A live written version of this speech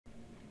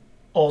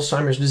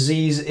Alzheimer's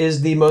disease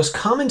is the most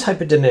common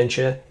type of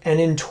dementia, and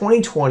in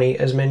 2020,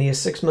 as many as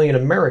 6 million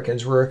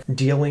Americans were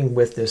dealing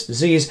with this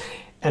disease,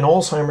 and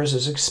Alzheimer's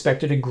is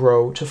expected to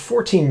grow to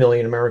 14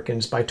 million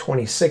Americans by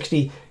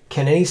 2060.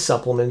 Can any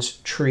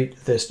supplements treat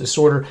this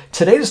disorder?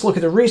 Today, let's look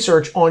at the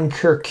research on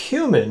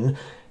curcumin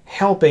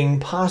helping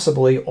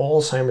possibly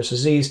Alzheimer's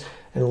disease,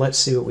 and let's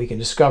see what we can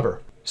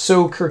discover.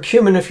 So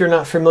curcumin, if you're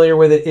not familiar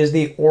with it, is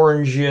the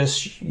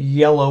orangish,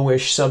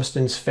 yellowish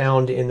substance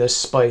found in the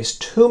spice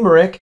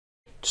turmeric.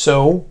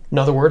 So, in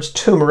other words,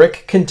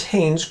 turmeric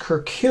contains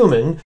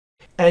curcumin,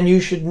 and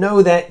you should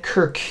know that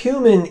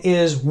curcumin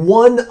is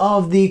one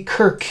of the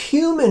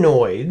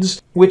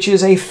curcuminoids, which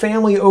is a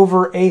family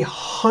over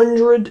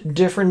 100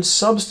 different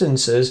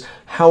substances.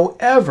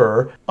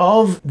 However,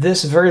 of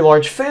this very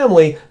large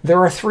family, there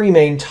are 3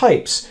 main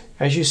types.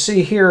 As you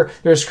see here,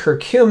 there's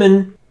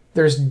curcumin,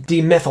 there's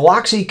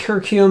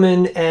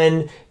dimethyloxycurcumin,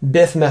 and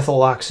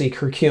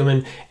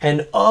bismethyloxycurcumin,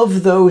 and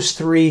of those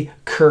 3,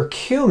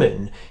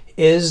 curcumin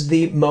is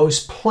the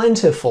most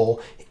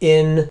plentiful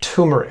in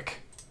turmeric.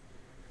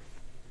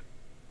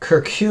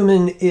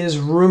 Curcumin is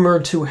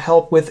rumored to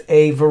help with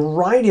a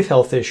variety of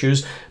health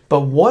issues, but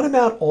what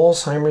about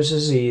Alzheimer's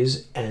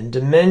disease and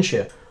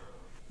dementia?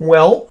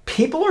 Well,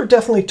 people are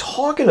definitely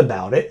talking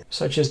about it,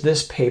 such as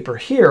this paper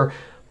here,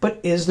 but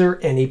is there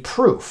any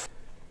proof?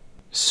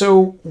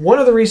 So one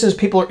of the reasons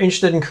people are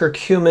interested in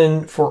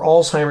curcumin for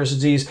Alzheimer's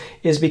disease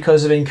is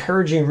because of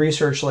encouraging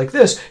research like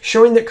this,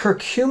 showing that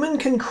curcumin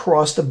can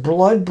cross the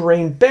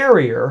blood-brain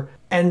barrier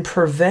and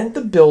prevent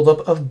the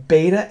buildup of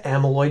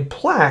beta-amyloid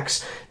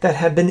plaques that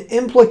have been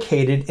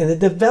implicated in the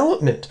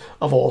development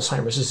of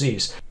Alzheimer's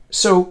disease.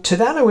 So to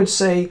that I would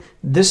say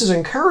this is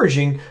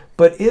encouraging,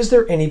 but is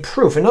there any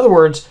proof? In other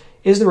words,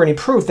 is there any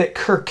proof that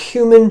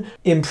curcumin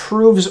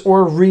improves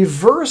or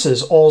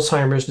reverses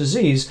Alzheimer's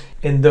disease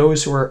in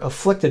those who are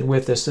afflicted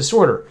with this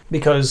disorder?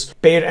 Because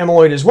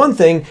beta-amyloid is one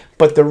thing,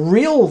 but the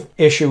real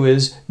issue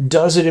is,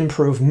 does it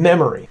improve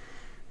memory?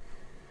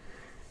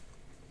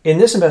 In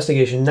this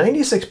investigation,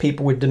 96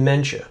 people with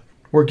dementia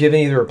were given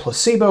either a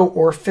placebo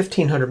or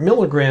 1,500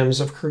 milligrams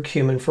of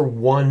curcumin for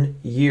 1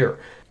 year.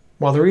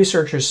 While the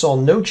researchers saw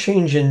no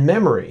change in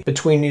memory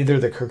between either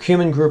the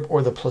curcumin group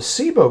or the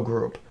placebo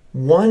group,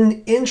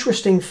 one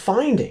interesting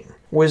finding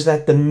was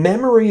that the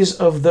memories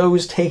of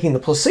those taking the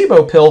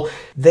placebo pill,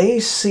 they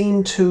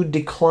seemed to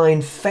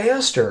decline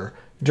faster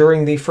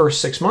during the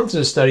first 6 months of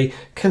the study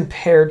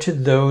compared to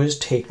those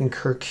taking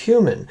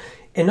curcumin.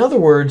 In other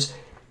words,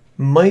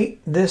 might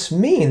this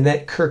mean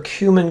that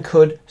curcumin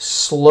could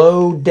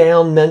slow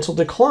down mental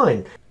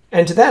decline?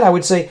 And to that I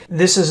would say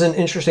this is an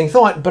interesting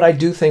thought, but I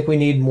do think we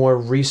need more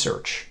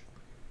research.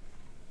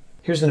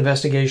 Here's an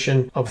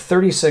investigation of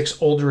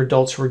 36 older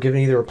adults who were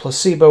given either a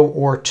placebo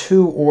or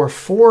 2 or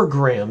 4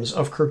 grams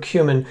of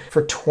curcumin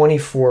for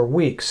 24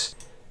 weeks.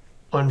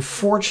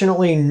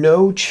 Unfortunately,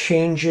 no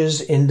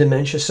changes in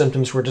dementia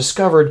symptoms were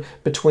discovered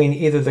between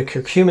either the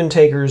curcumin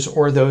takers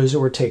or those who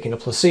were taking a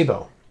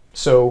placebo.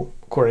 So,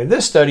 according to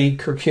this study,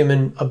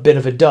 curcumin a bit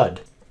of a dud.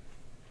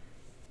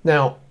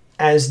 Now,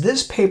 as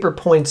this paper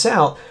points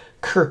out,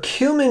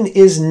 curcumin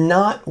is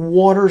not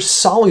water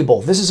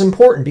soluble. This is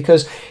important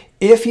because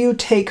if you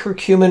take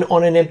curcumin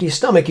on an empty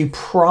stomach, you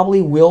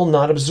probably will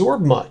not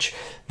absorb much.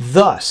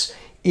 Thus,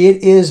 it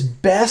is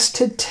best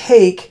to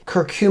take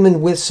curcumin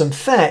with some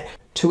fat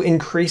to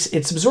increase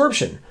its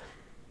absorption.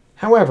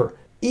 However,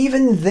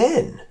 even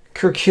then,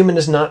 curcumin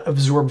is not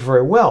absorbed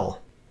very well.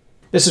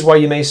 This is why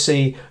you may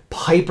see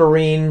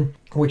piperine,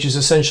 which is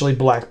essentially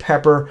black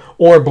pepper,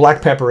 or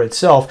black pepper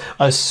itself,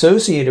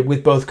 associated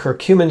with both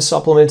curcumin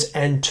supplements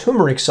and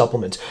turmeric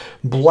supplements.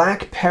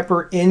 Black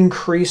pepper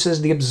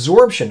increases the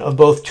absorption of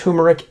both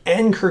turmeric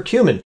and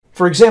curcumin.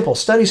 For example,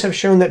 studies have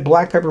shown that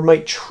black pepper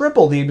might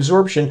triple the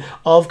absorption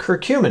of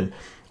curcumin.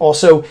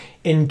 Also,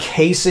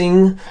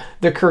 encasing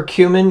the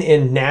curcumin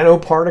in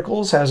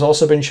nanoparticles has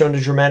also been shown to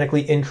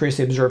dramatically increase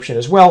the absorption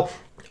as well.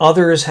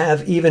 Others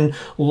have even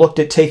looked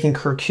at taking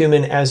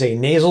curcumin as a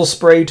nasal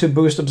spray to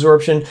boost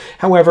absorption.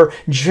 However,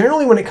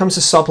 generally when it comes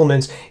to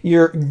supplements,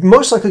 you're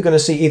most likely going to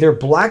see either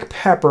black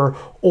pepper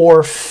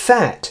or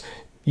fat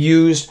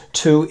used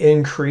to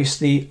increase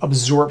the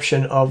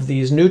absorption of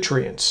these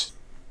nutrients.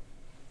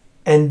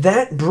 And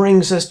that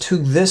brings us to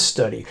this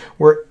study,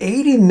 where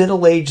 80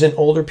 middle-aged and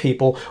older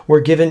people were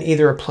given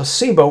either a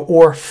placebo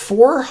or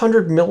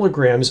 400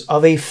 milligrams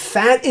of a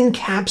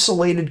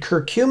fat-encapsulated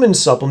curcumin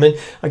supplement.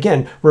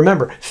 Again,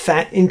 remember,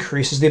 fat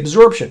increases the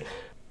absorption.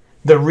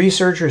 The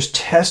researchers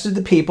tested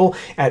the people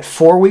at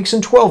 4 weeks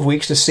and 12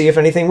 weeks to see if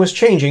anything was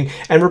changing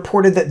and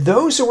reported that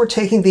those who were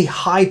taking the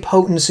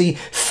high-potency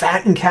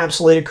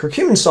fat-encapsulated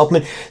curcumin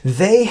supplement,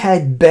 they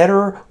had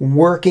better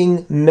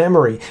working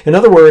memory. In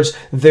other words,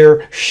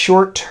 their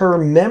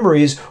short-term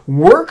memories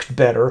worked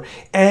better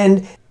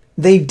and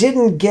they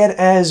didn't get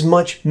as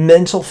much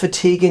mental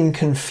fatigue and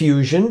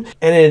confusion.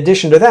 And in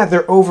addition to that,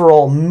 their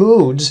overall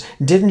moods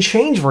didn't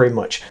change very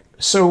much.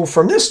 So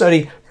from this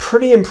study,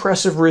 pretty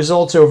impressive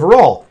results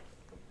overall.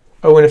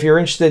 Oh, and if you're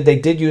interested, they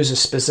did use a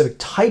specific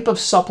type of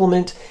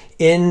supplement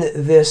in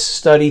this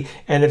study,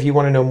 and if you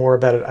want to know more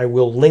about it, I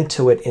will link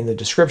to it in the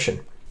description.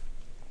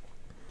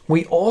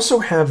 We also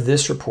have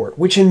this report,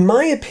 which in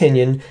my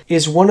opinion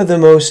is one of the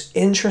most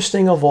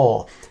interesting of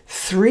all.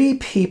 3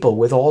 people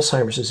with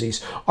Alzheimer's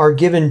disease are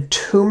given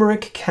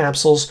turmeric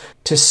capsules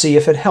to see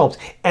if it helped.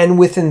 And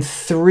within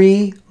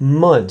 3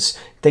 months,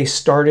 they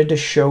started to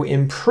show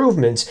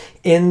improvements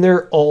in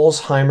their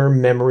Alzheimer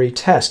memory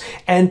test.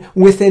 And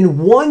within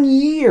 1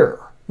 year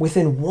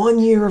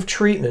of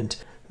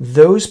treatment,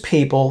 those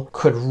people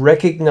could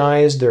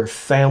recognize their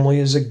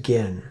families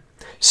again.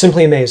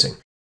 Simply amazing.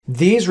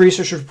 These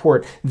researchers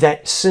report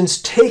that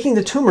since taking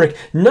the turmeric,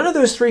 none of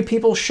those 3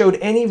 people showed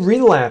any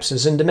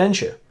relapses in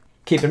dementia.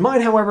 Keep in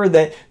mind, however,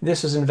 that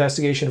this is an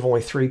investigation of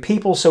only 3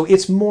 people, so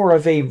it's more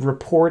of a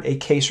report, a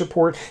case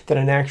report, than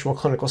an actual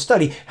clinical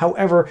study.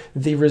 However,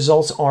 the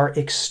results are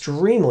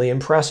extremely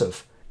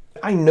impressive.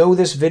 I know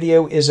this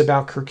video is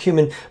about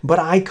curcumin, but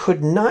I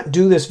could not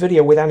do this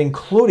video without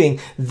including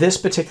this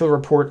particular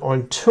report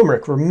on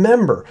turmeric.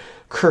 Remember,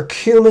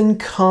 curcumin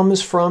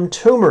comes from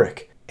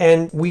turmeric.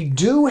 And we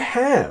do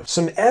have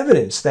some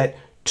evidence that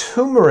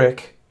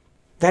turmeric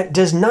that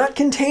does not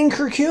contain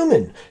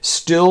curcumin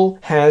still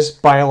has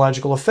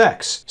biological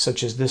effects,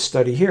 such as this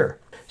study here.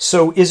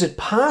 So is it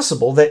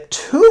possible that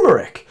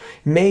turmeric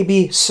may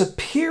be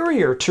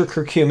superior to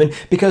curcumin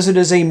because it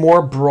is a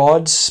more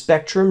broad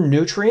spectrum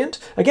nutrient?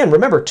 Again,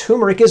 remember,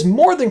 turmeric is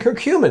more than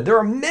curcumin. There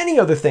are many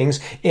other things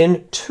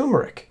in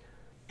turmeric.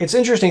 It's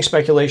interesting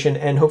speculation,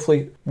 and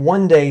hopefully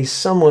one day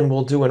someone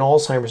will do an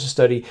Alzheimer's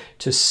study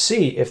to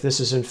see if this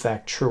is in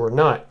fact true or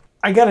not.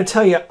 I gotta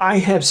tell you, I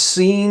have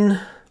seen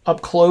up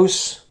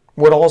close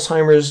what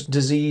Alzheimer's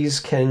disease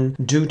can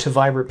do to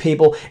vibrant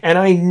people, and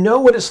I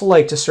know what it's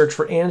like to search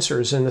for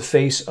answers in the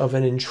face of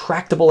an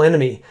intractable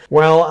enemy.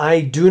 While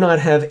I do not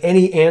have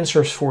any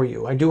answers for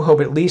you, I do hope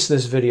at least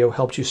this video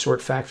helped you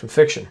sort fact from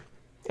fiction.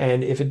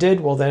 And if it did,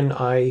 well then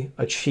I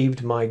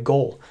achieved my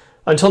goal.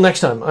 Until next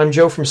time, I'm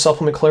Joe from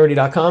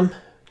supplementclarity.com.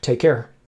 Take care.